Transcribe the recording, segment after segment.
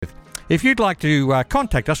If you'd like to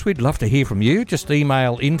contact us, we'd love to hear from you. Just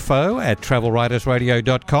email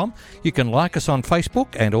info@travelwritersradio.com. You can like us on Facebook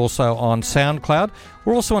and also on SoundCloud.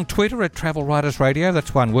 We're also on Twitter at Travel Writers Radio,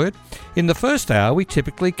 that's one word. In the first hour, we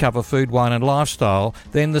typically cover food, wine and lifestyle.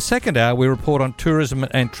 Then the second hour, we report on tourism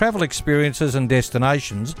and travel experiences and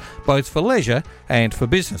destinations, both for leisure and for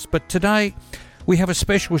business. But today, we have a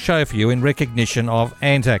special show for you in recognition of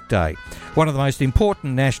Anzac Day, one of the most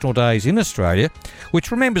important national days in Australia, which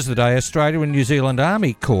remembers the day Australia and New Zealand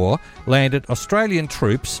Army Corps landed Australian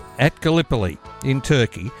troops at Gallipoli in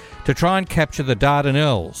Turkey to try and capture the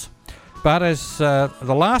Dardanelles. But as the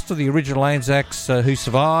last of the original Anzacs who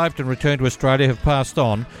survived and returned to Australia have passed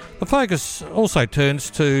on, the focus also turns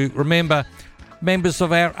to remember members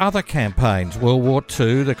of our other campaigns: World War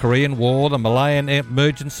II, the Korean War, the Malayan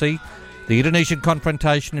Emergency, the Indonesian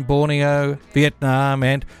confrontation in Borneo, Vietnam,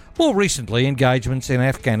 and more recently engagements in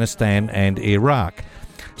Afghanistan and Iraq.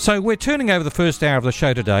 So we're turning over the first hour of the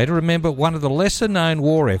show today to remember one of the lesser-known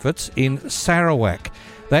war efforts in Sarawak,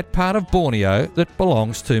 that part of Borneo that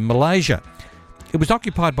belongs to Malaysia. It was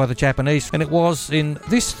occupied by the Japanese, and it was in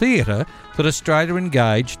this theatre that Australia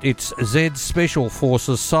engaged its Z Special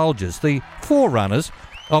Forces soldiers, the forerunners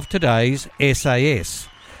of today's SAS.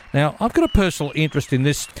 Now, I've got a personal interest in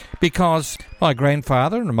this because my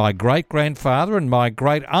grandfather and my great-grandfather and my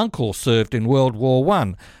great-uncle served in World War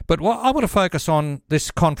I. But I want to focus on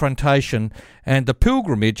this confrontation and the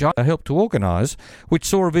pilgrimage I helped to organise, which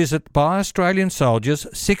saw a visit by Australian soldiers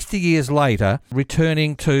 60 years later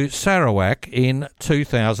returning to Sarawak in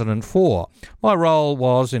 2004. My role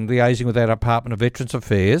was in liaising with our Department of Veterans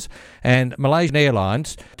Affairs and Malaysian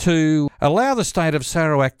Airlines to allow the state of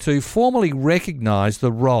Sarawak to formally recognise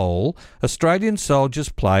the role Australian soldiers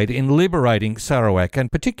played in liberating Sarawak,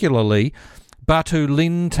 and particularly Batu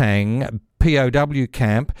Lintang POW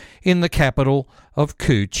camp in the capital of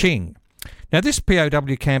Kuching. Now, this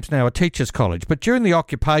POW camp's now a teachers' college, but during the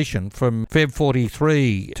occupation from Feb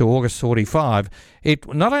 43 to August 45,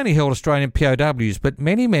 it not only held Australian POWs, but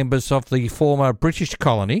many members of the former British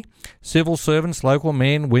colony, civil servants, local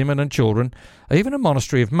men, women and children, even a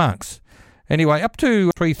monastery of monks. Anyway, up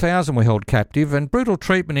to 3,000 were held captive, and brutal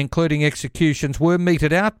treatment, including executions, were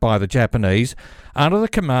meted out by the Japanese under the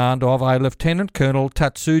command of a Lieutenant Colonel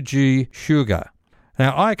Tatsuji Shuga.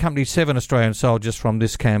 Now, I accompanied 7 Australian soldiers from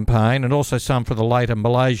this campaign, and also some for the later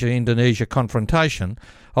Malaysia-Indonesia confrontation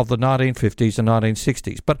of the 1950s and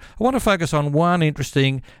 1960s. But I want to focus on one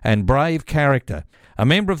interesting and brave character, a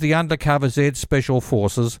member of the undercover Z Special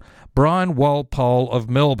Forces, Brian Walpole of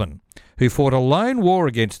Melbourne, who fought a lone war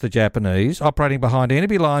against the Japanese, operating behind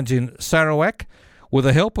enemy lines in Sarawak with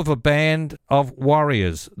the help of a band of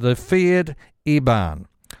warriors, the feared Iban.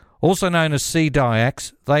 Also known as Sea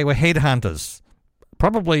Dayaks, they were headhunters,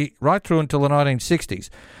 probably right through until the 1960s.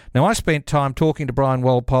 Now, I spent time talking to Brian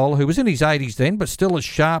Walpole, who was in his 80s then, but still as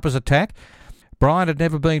sharp as a tack. Brian had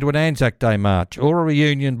never been to an Anzac Day march or a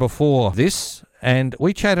reunion before this, and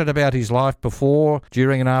we chatted about his life before,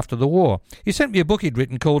 during and after the war. He sent me a book he'd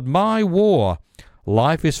written called My War,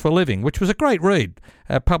 Life is for Living, which was a great read,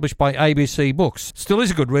 published by ABC Books. Still is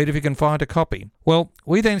a good read if you can find a copy. Well,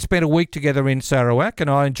 we then spent a week together in Sarawak, and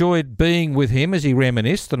I enjoyed being with him as he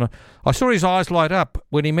reminisced, and I saw his eyes light up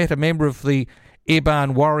when he met a member of the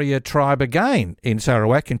Iban warrior tribe again in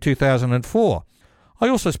Sarawak in 2004. I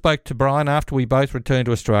also spoke to Brian after we both returned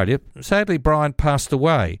to Australia. Sadly, Brian passed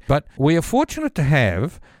away, but we are fortunate to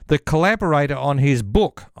have the collaborator on his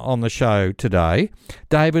book on the show today,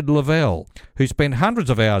 David Lavelle, who spent hundreds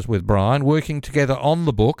of hours with Brian working together on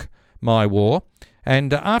the book, My War.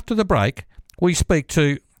 And after the break, we speak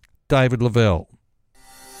to David Lavelle.